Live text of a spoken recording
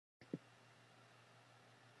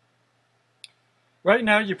Right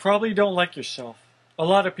now, you probably don't like yourself. A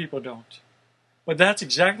lot of people don't. But that's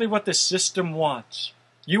exactly what the system wants.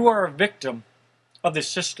 You are a victim of the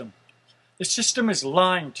system. The system is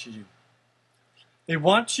lying to you. They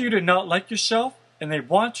want you to not like yourself, and they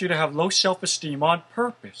want you to have low self-esteem on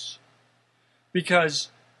purpose. Because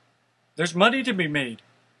there's money to be made.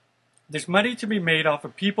 There's money to be made off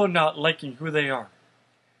of people not liking who they are.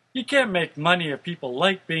 You can't make money if people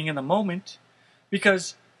like being in the moment,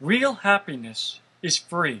 because real happiness is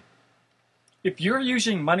free. If you're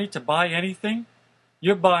using money to buy anything,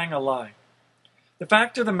 you're buying a lie. The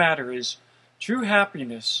fact of the matter is, true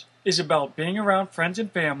happiness is about being around friends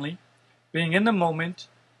and family, being in the moment,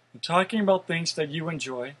 and talking about things that you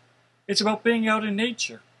enjoy. It's about being out in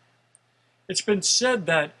nature. It's been said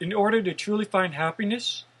that in order to truly find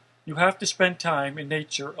happiness, you have to spend time in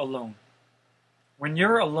nature alone. When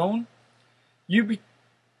you're alone, you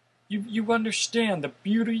understand the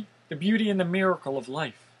beauty and the miracle of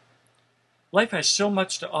life. Life has so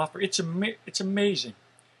much to offer. It's amazing.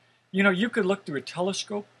 You know, you could look through a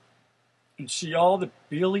telescope and see all the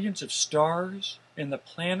billions of stars and the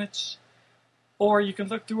planets, or you can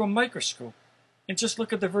look through a microscope and just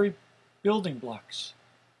look at the very building blocks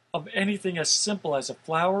of anything as simple as a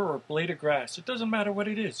flower or a blade of grass. It doesn't matter what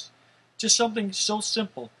it is. Just something so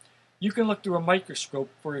simple. You can look through a microscope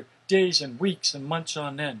for days and weeks and months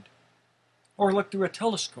on end. Or look through a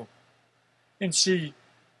telescope and see,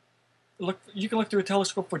 you can look through a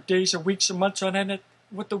telescope for days or weeks and months on end at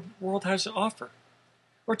what the world has to offer.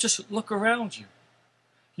 Or just look around you.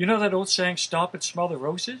 You know that old saying, stop and smell the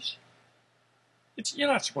roses?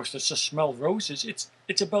 You're not supposed to just smell roses.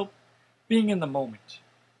 It's about being in the moment.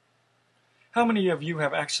 How many of you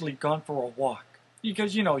have actually gone for a walk?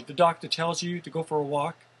 Because, you know, the doctor tells you to go for a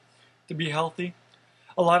walk to be healthy.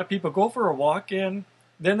 A lot of people go for a walk and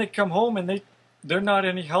then they come home and they're not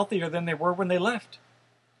any healthier than they were when they left.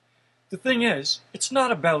 The thing is, it's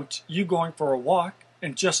not about you going for a walk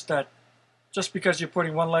and just because you're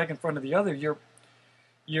putting one leg in front of the other,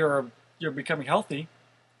 you're becoming healthy.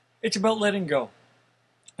 It's about letting go.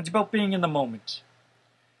 It's about being in the moment.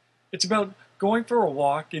 It's about going for a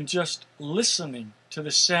walk and just listening to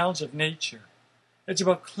the sounds of nature. It's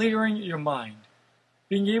about clearing your mind,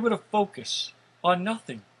 being able to focus on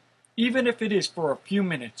nothing, even if it is for a few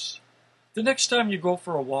minutes. The next time you go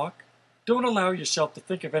for a walk, don't allow yourself to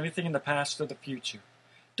think of anything in the past or the future.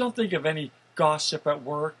 Don't think of any gossip at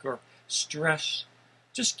work or stress.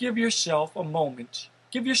 Just give yourself a moment,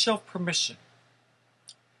 give yourself permission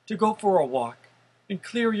to go for a walk and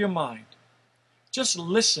clear your mind. Just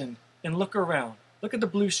listen and look around. Look at the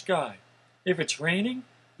blue sky. If it's raining,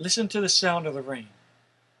 listen to the sound of the rain.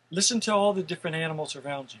 Listen to all the different animals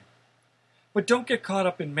around you. But don't get caught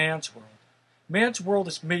up in man's world. Man's world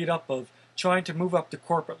is made up of trying to move up the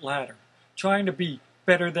corporate ladder, trying to be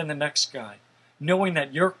better than the next guy, knowing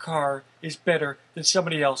that your car is better than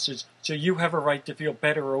somebody else's, so you have a right to feel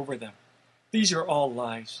better over them. These are all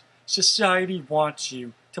lies. Society wants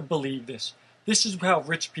you to believe this. This is how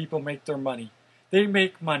rich people make their money. They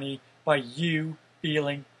make money by you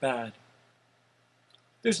feeling bad.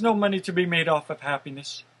 There's no money to be made off of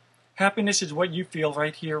happiness. Happiness is what you feel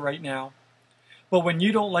right here, right now. But when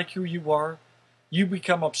you don't like who you are, you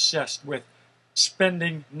become obsessed with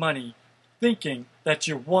spending money, thinking that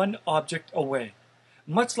you're one object away.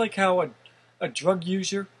 Much like how a drug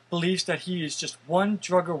user believes that he is just one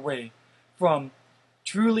drug away from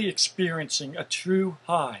truly experiencing a true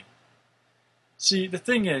high. See, the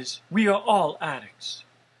thing is, we are all addicts.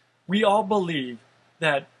 We all believe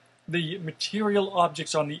that the material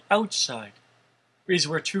objects on the outside is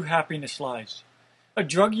where true happiness lies. A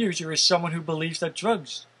drug user is someone who believes that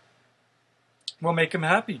drugs will make him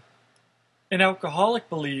happy. An alcoholic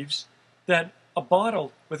believes that a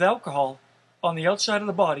bottle with alcohol on the outside of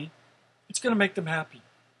the body, it's going to make them happy.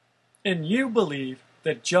 And you believe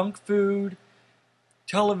that junk food,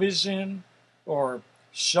 television, or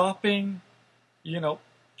shopping,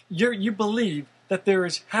 you believe that there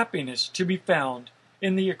is happiness to be found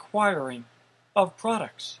in the acquiring of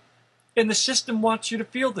products. And the system wants you to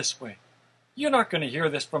feel this way. You're not going to hear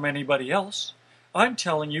this from anybody else. I'm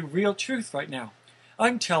telling you real truth right now.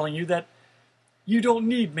 I'm telling you that you don't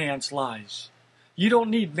need man's lies. You don't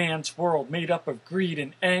need man's world made up of greed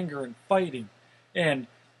and anger and fighting and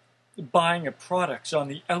buying of products on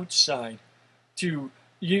the outside. You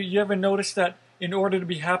ever notice that in order to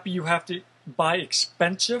be happy you have to buy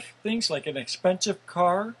expensive things, like an expensive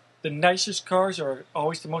car? The nicest cars are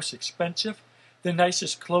always the most expensive. The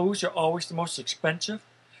nicest clothes are always the most expensive.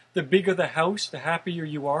 The bigger the house, the happier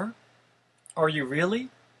you are. Are you really?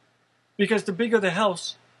 Because the bigger the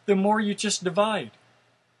house, the more you just divide.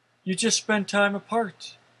 You just spend time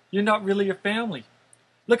apart. You're not really a family.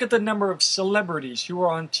 Look at the number of celebrities who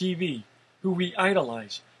are on TV, who we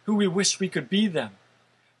idolize, who we wish we could be them,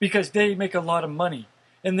 because they make a lot of money,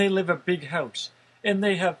 and they live a big house, and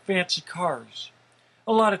they have fancy cars.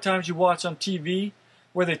 A lot of times you watch on TV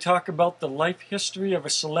where they talk about the life history of a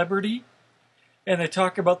celebrity, and they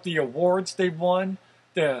talk about the awards they've won,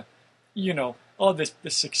 all the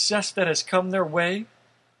success that has come their way,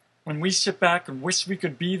 and we sit back and wish we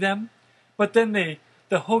could be them. But then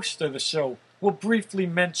the host of the show will briefly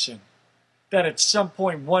mention that at some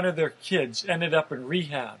point one of their kids ended up in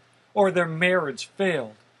rehab, or their marriage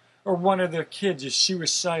failed, or one of their kids is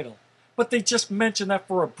suicidal. But they just mention that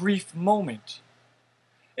for a brief moment.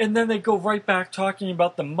 And then they go right back talking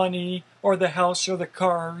about the money, or the house, or the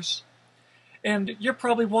cars. And you're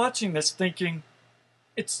probably watching this thinking,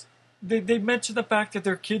 they mention the fact that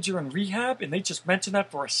their kids are in rehab, and they just mention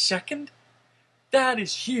that for a second? That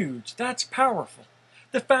is huge. That's powerful.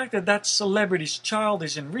 The fact that that celebrity's child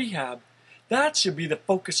is in rehab, that should be the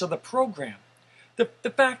focus of the program. The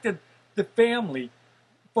fact that the family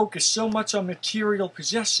focused so much on material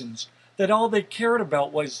possessions that all they cared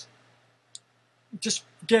about was just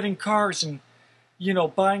getting cars and,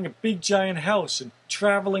 buying a big giant house and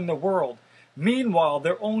traveling the world. Meanwhile,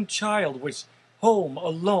 their own child was home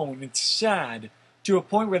alone and sad to a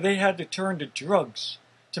point where they had to turn to drugs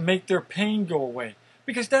to make their pain go away.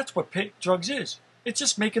 Because that's what drugs is. It's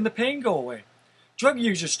just making the pain go away. Drug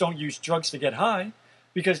users don't use drugs to get high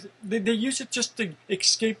because they use it just to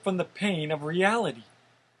escape from the pain of reality.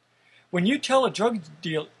 When you tell a drug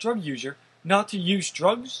user not to use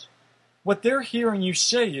drugs, what they're hearing you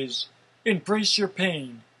say is, embrace your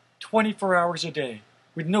pain 24 hours a day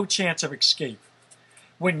with no chance of escape.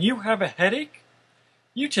 When you have a headache,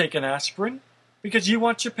 you take an aspirin because you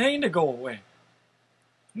want your pain to go away.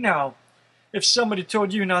 Now, if somebody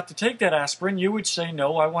told you not to take that aspirin, you would say,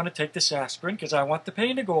 no, I want to take this aspirin because I want the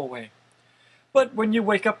pain to go away. But when you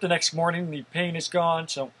wake up the next morning, the pain is gone,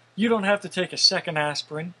 so you don't have to take a second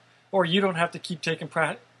aspirin, or you don't have to keep taking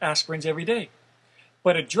aspirins every day.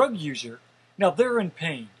 But a drug user, now they're in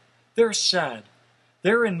pain, they're sad,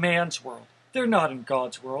 they're in man's world, they're not in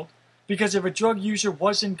God's world, because if a drug user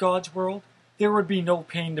was in God's world, there would be no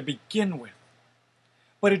pain to begin with.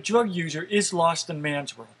 But a drug user is lost in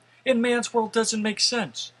man's world. And man's world doesn't make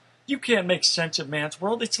sense. You can't make sense of man's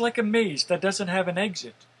world. It's like a maze that doesn't have an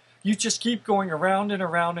exit. You just keep going around and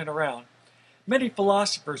around and around. Many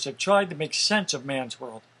philosophers have tried to make sense of man's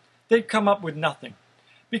world. They've come up with nothing.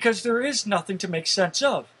 Because there is nothing to make sense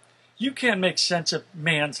of. You can't make sense of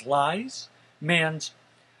man's lies,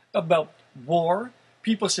 about war.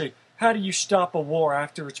 People say, how do you stop a war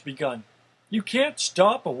after it's begun? You can't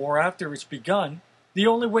stop a war after it's begun. The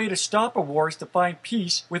only way to stop a war is to find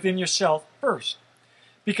peace within yourself first.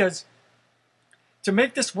 Because to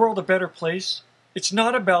make this world a better place, it's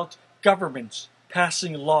not about governments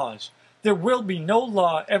passing laws. There will be no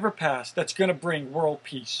law ever passed that's going to bring world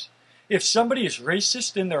peace. If somebody is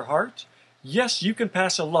racist in their heart, yes, you can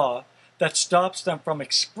pass a law that stops them from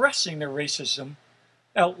expressing their racism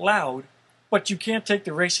out loud, but you can't take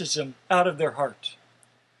the racism out of their heart.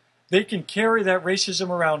 They can carry that racism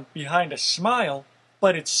around behind a smile,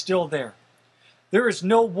 but it's still there. There is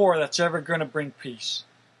no war that's ever going to bring peace.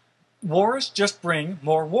 Wars just bring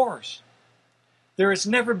more wars. There has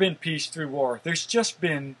never been peace through war. There's just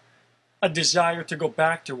been a desire to go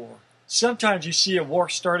back to war. Sometimes you see a war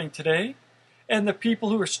starting today, and the people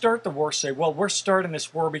who start the war say, well, we're starting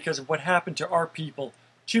this war because of what happened to our people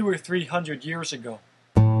 200 or 300 years ago.